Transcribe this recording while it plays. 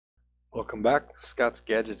Welcome back, Scott's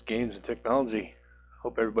Gadgets, Games, and Technology.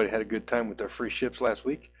 Hope everybody had a good time with their free ships last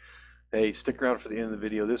week. Hey, stick around for the end of the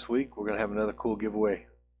video this week. We're going to have another cool giveaway.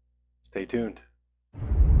 Stay tuned.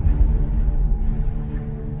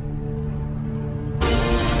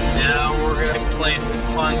 Now we're going to play some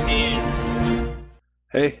fun games.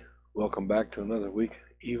 Hey, welcome back to another week,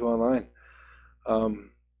 EVE Online.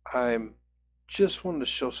 I'm just wanted to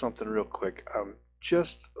show something real quick. I'm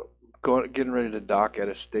just getting ready to dock at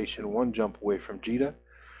a station one jump away from Jeddah.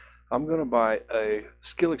 I'm going to buy a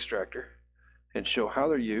skill extractor and show how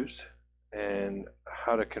they're used and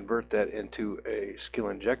how to convert that into a skill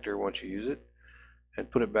injector once you use it and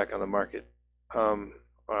put it back on the market,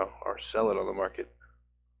 or sell it on the market.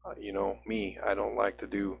 You know me, I don't like to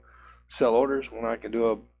do sell orders when I can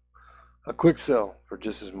do a quick sell for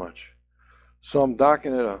just as much. So I'm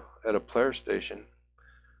docking at a player station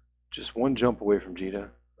just one jump away from Jeddah.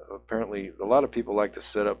 Apparently a lot of people like to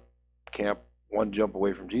set up camp one jump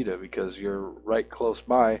away from Jeddah because you're right close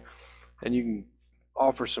by and you can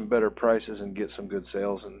offer some better prices and get some good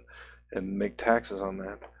sales and make taxes on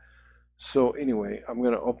that. So anyway, I'm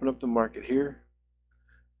going to open up the market here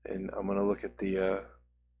and I'm going to look at the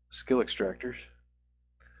skill extractors,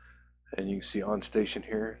 and you can see on station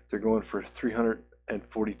here they're going for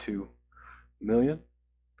 342 million,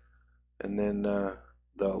 and then the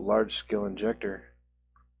large skill injector,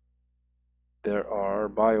 there are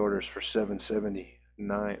buy orders for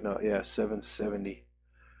 779. No, yeah, 770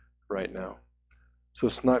 right now. So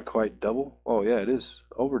it's not quite double. Oh yeah, it is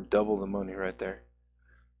over double the money right there.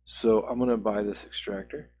 So I'm gonna buy this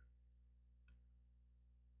extractor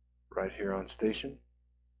right here on station,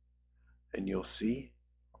 and you'll see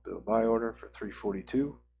I'll do a buy order for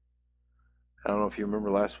 342. I don't know if you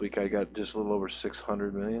remember last week I got just a little over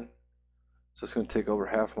 600 million. So it's gonna take over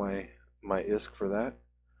half my ISK for that.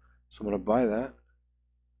 So I'm gonna buy that,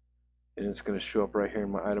 and it's gonna show up right here in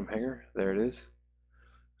my item hanger. There it is.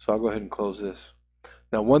 So I'll go ahead and close this.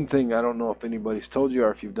 Now, one thing I don't know if anybody's told you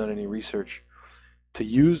or if you've done any research, to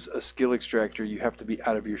use a skill extractor, you have to be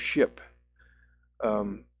out of your ship.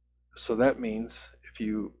 So that means if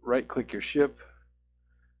you right click your ship,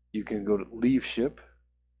 you can go to leave ship,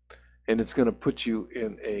 and it's going to put you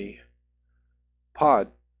in a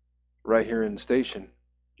pod right here in the station.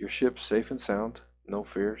 Your ship's safe and sound, no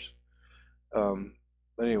fears.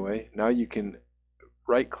 Anyway, now you can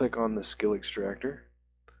right click on the skill extractor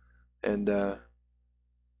and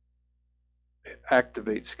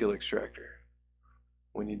activate skill extractor.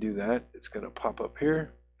 When you do that, it's going to pop up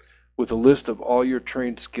here with a list of all your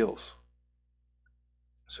trained skills.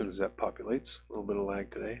 As soon as that populates, a little bit of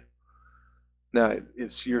lag today. Now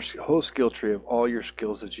it's your whole skill tree of all your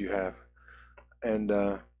skills that you have,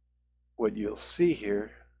 and what you'll see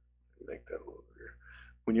here, make that a little bigger.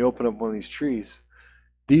 When you open up one of these trees,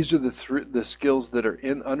 these are the skills that are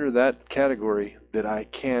in under that category that I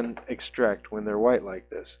can extract when they're white like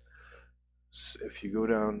this. So if you go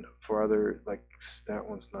down farther, like that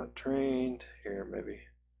one's not trained, here maybe,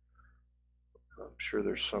 I'm sure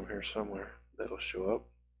there's some here somewhere that'll show up.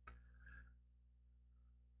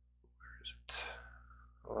 Where is it?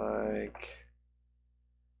 Like,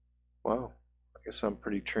 wow, I guess I'm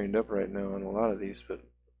pretty trained up right now on a lot of these, but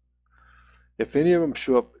if any of them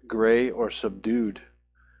show up gray or subdued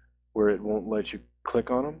where it won't let you click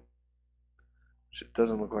on them, which it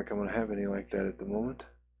doesn't look like I'm going to have any like that at the moment.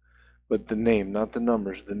 But the name, not the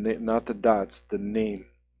numbers, not the dots, the name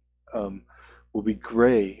will be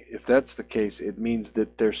gray. If that's the case, it means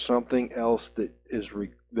that there's something else that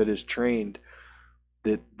is trained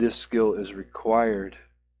that this skill is required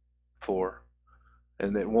for,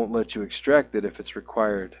 and it won't let you extract it if it's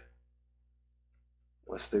required,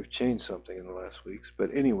 unless they've changed something in the last weeks. But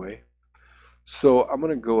anyway, so I'm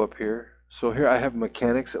going to go up here. So here I have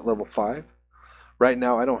mechanics at level 5. Right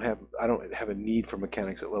now I don't have a need for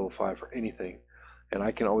mechanics at level 5 for anything, and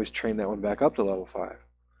I can always train that one back up to level 5.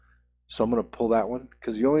 So I'm going to pull that one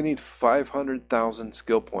because you only need 500,000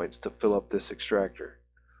 skill points to fill up this extractor.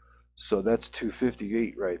 So that's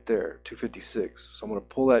 258 right there, 256. So I'm going to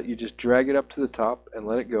pull that. You just drag it up to the top and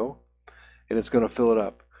let it go, and it's going to fill it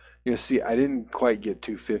up. You see, I didn't quite get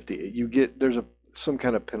 250. You get, there's some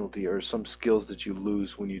kind of penalty or some skills that you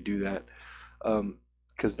lose when you do that.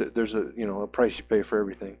 Because there's a price you pay for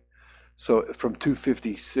everything. So from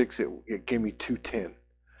 256 it gave me 210.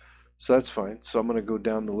 So that's fine. So I'm going to go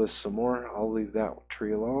down the list some more. I'll leave that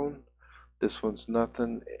tree alone. This one's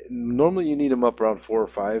nothing. Normally you need them up around 4 or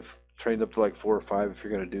 5, trained up to like 4 or 5 if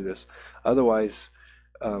you're going to do this. Otherwise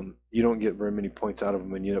you don't get very many points out of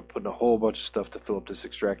them, and you end up putting a whole bunch of stuff to fill up this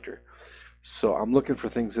extractor. So I'm looking for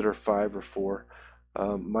things that are 5 or 4.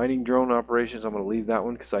 Mining drone operations, I'm going to leave that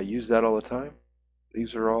one because I use that all the time.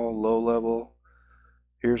 These are all low level.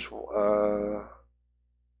 Here's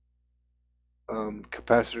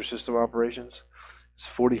capacitor system operations. It's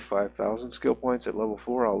 45,000 skill points at level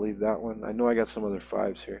 4. I'll leave that one. I know I got some other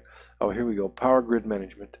 5s here. Oh, here we go. Power grid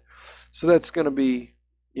management. So that's going to be,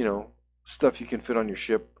 you know, stuff you can fit on your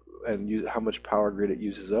ship and use, how much power grid it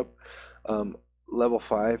uses up. Level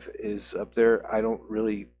 5 is up there. I don't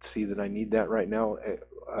really see that I need that right now.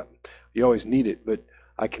 You always need it, but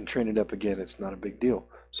I can train it up again. It's not a big deal.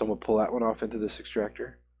 So I'm going to pull that one off into this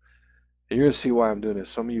extractor. And you're going to see why I'm doing this.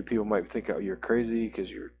 Some of you people might think, oh, you're crazy because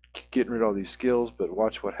you're getting rid of all these skills, but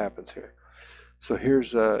watch what happens here. So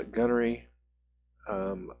here's gunnery.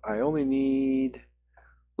 I only need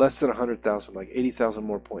less than 100,000, like 80,000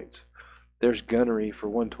 more points. There's gunnery for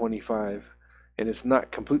 125, and it's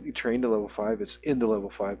not completely trained to level 5. It's into level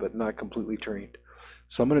 5, but not completely trained.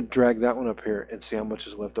 So I'm going to drag that one up here and see how much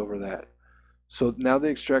is left over that. So now the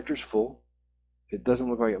extractor's full. It doesn't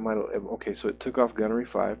look like it might have, okay, so it took off gunnery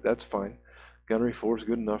 5. That's fine. Gunnery 4 is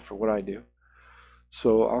good enough for what I do.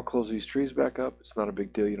 So I'll close these trees back up. It's not a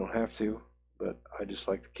big deal. You don't have to, but I just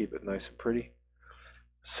like to keep it nice and pretty.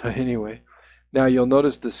 So anyway, now you'll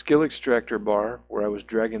notice the skill extractor bar where I was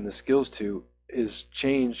dragging the skills to is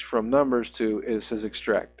changed from numbers to, it says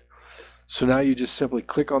extract. So now you just simply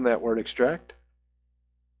click on that word extract,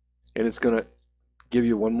 and it's going to give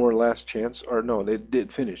you one more last chance, or no,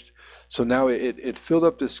 it finished. So now it filled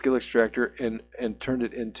up this skill extractor and turned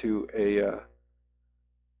it into a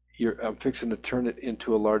I'm fixing to turn it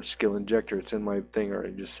into a large skill injector. It's in my thing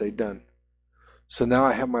already. Just say done. So now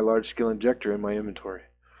I have my large skill injector in my inventory,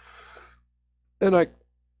 and I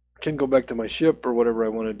can go back to my ship or whatever I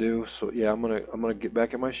want to do. So yeah, I'm gonna get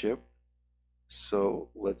back at my ship. So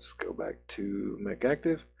let's go back to mech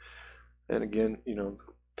active, and again, you know,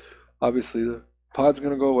 obviously the pod's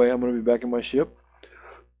gonna go away. I'm gonna be back in my ship.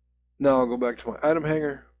 Now I'll go back to my item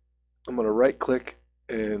hanger. I'm gonna right click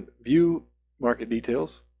and view market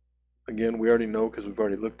details. Again, we already know because we've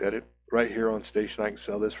already looked at it. Right here on station, I can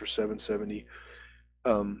sell this for 770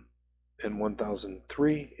 and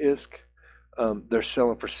 1003 ISK. They're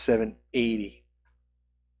selling for 780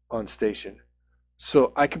 on station.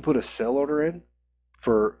 So I can put a sell order in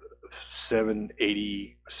for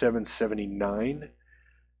 780, 779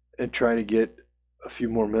 and try to get a few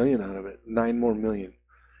more million out of it, 9 more million.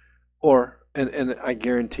 Or, and I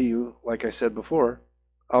guarantee you, like I said before,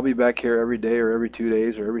 I'll be back here every day or every 2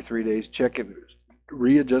 days or every 3 days checking,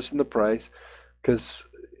 readjusting the price because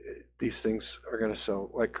these things are going to sell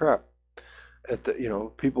like crap. You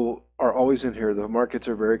know, people are always in here. The markets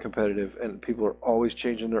are very competitive and people are always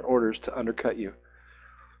changing their orders to undercut you.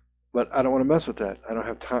 But I don't want to mess with that. I don't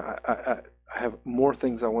have time. I have more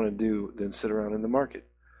things I want to do than sit around in the market.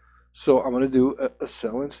 So I'm going to do a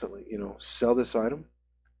sell instantly. You know, sell this item.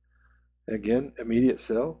 Again, immediate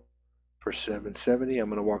sell for 770. I'm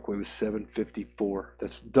going to walk away with 754.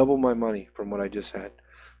 That's double my money from what I just had.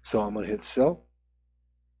 So I'm going to hit sell.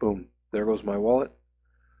 Boom. There goes my wallet.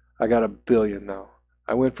 I got $1 billion now.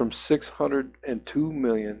 I went from 602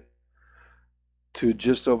 million to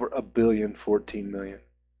just over $1 billion, 14 million.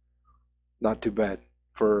 Not too bad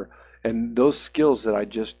and those skills that I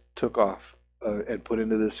just took off and put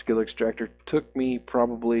into this skill extractor took me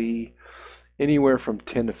probably anywhere from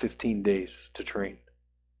 10 to 15 days to train.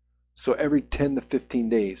 So every 10 to 15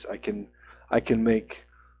 days I can make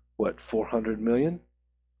what, 400 million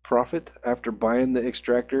profit after buying the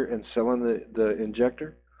extractor and selling the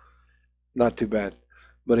injector. Not too bad.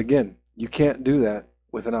 But again, you can't do that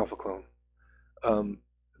with an alpha clone.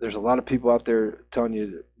 There's a lot of people out there telling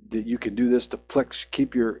you that you can do this to plex,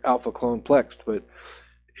 keep your alpha clone plexed, but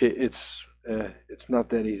it's not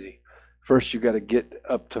that easy. First, you got to get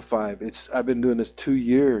up to 5. I've been doing this 2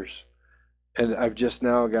 years, and I've just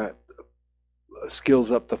now got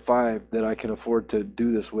skills up to 5 that I can afford to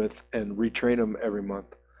do this with and retrain them every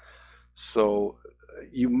month. So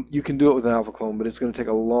you can do it with an alpha clone, but it's going to take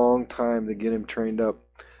a long time to get him trained up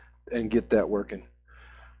and get that working.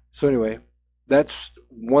 So anyway, that's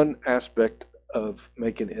one aspect of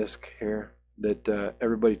making ISK here that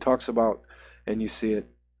everybody talks about, and you see it.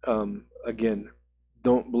 Again,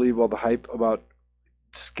 don't believe all the hype about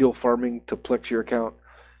skill farming to plex your account,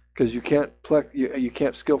 because you can't you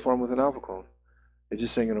can't skill farm with an alpha clone. It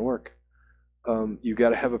just ain't gonna work. You got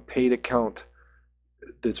to have a paid account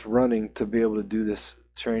that's running to be able to do this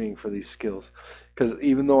training for these skills. Because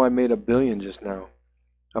even though I made $1 billion just now,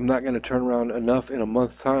 I'm not going to turn around enough in a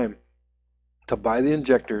month's time to buy the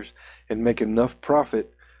injectors and make enough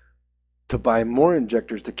profit to buy more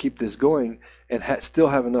injectors to keep this going and still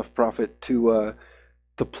have enough profit to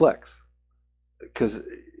plex. because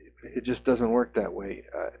it just doesn't work that way.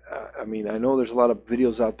 I mean, I know there's a lot of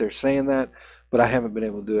videos out there saying that, but I haven't been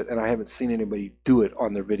able to do it, and I haven't seen anybody do it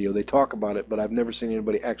on their video. They talk about it, but I've never seen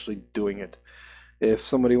anybody actually doing it. If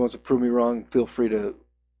somebody wants to prove me wrong, feel free to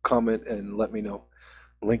comment and let me know.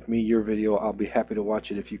 Link me your video. I'll be happy to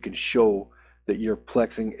watch it if you can show that you're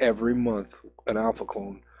plexing every month an alpha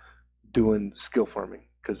clone doing skill farming,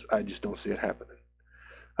 because I just don't see it happening.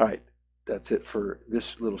 All right, that's it for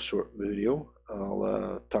this little short video.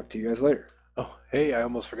 I'll talk to you guys later. Oh, hey, I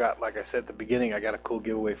almost forgot. Like I said at the beginning, I got a cool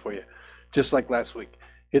giveaway for you. Just like last week.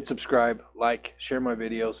 Hit subscribe, like, share my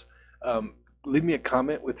videos. Leave me a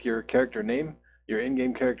comment with your character name, your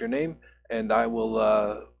in-game character name, and I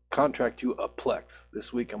will contract you a PLEX.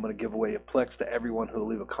 This week I'm going to give away a PLEX to everyone who will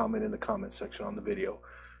leave a comment in the comment section on the video.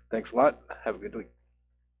 Thanks a lot. Have a good week.